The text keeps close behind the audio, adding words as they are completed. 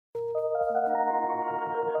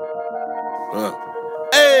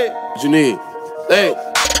What you need? Hey.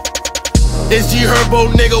 It's G Herbo,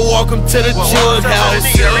 nigga, welcome to the Jugghouse.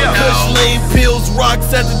 Kush lean pills, rocks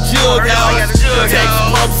at the Jugghouse. Text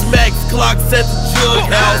pumps, max clocks at the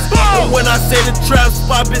Jugghouse. And when I say the trap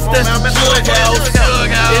spot, bitch, that's the Jugghouse.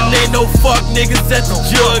 And ain't no fuck niggas at the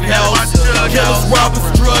Jugghouse. Killers, robbers,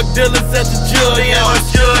 drug dealers at the Jugghouse.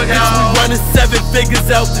 Bitch, we running 7 figures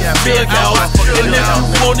out the Jugghouse. And if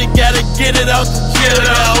you want it, gotta get it out the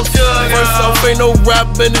Jugghouse. First off, ain't no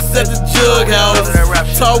rap business at the Jugghouse.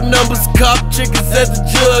 Talk numbers, cop chickens at the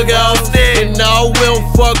Jugghouse. And now we don't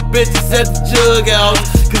fuck bitches at the Jugghouse,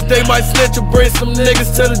 cause they might snitch or bring some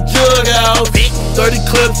niggas to the Jugghouse. 30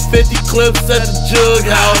 clips, 50 clips at the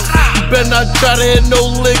Jugghouse. You better not try to hit no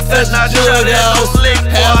licks at the Jugghouse.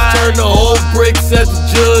 Half turn the whole bricks at the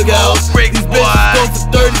Jugghouse. These bitches go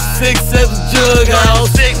for 36 at the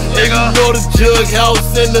Jugghouse. And you know the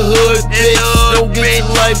Jugghouse in the hood, bitch. Don't get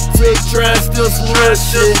your life took, try and steal some little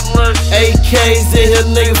shit. AKs in here,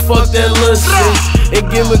 nigga, fuck that little shit. And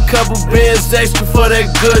give me a couple bands extra for that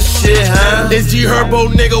good shit, huh? It's G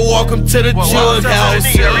Herbo, nigga, welcome to the Jugghouse.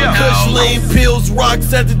 Kush lean pills,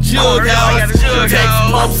 rocks at the Jugghouse. Text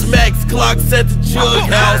pumps, max clocks at the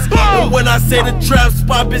Jugghouse. And when I say the trap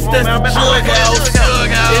spot, bitch, that's the Jugghouse.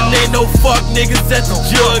 And ain't no fuck niggas at the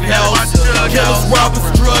Jugghouse. Killers, robbers,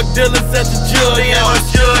 drug dealers at the Jugghouse.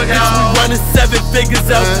 Bitch, we running 7 figures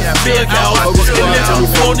out the Jugghouse. And if you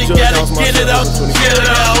want it, gotta get it out the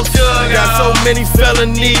Jugghouse. Got so many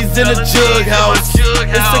felonies in the Jugghouse.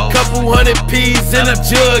 It's a couple hundred P's in the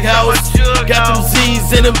Jugghouse. Got them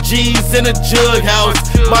Z's and them G's in the Jugghouse.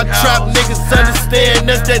 My trap niggas understand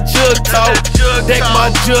that's that jug talk. Deck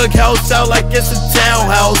my Jugghouse out like it's a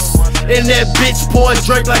townhouse. And that bitch pouring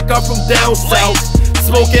drink like I'm from down south.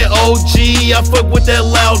 Smoking OG, I fuck with that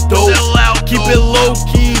loud dope. Keep it low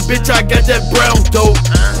key, bitch, I got that brown dope.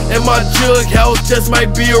 And my Jugghouse just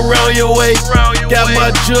might be around your way. Got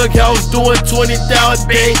my Jugghouse doing 20,000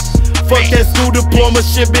 a day. Fuck that school diploma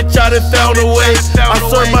shit, bitch, I done found a way. I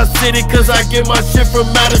serve my city cause I get my shit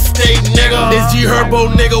from out of state, nigga. It's G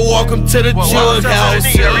Herbo, nigga, welcome to the Jugghouse.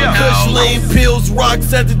 Kush lean pills,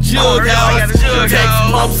 rocks at the Jugghouse. Text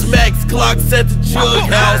pumps, max clocks at the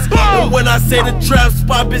Jugghouse. And when I say the trap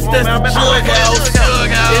spot, bitch, that's the Jugghouse.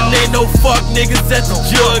 And ain't no fuck niggas at the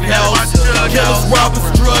Jugghouse. Killers, robbers,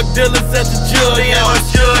 drug dealers at the Jugghouse.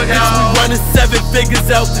 Bitch, we running 7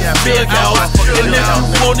 figures out the Jugghouse. And if you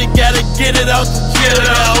want it, gotta get it out the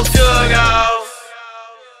Jugghouse.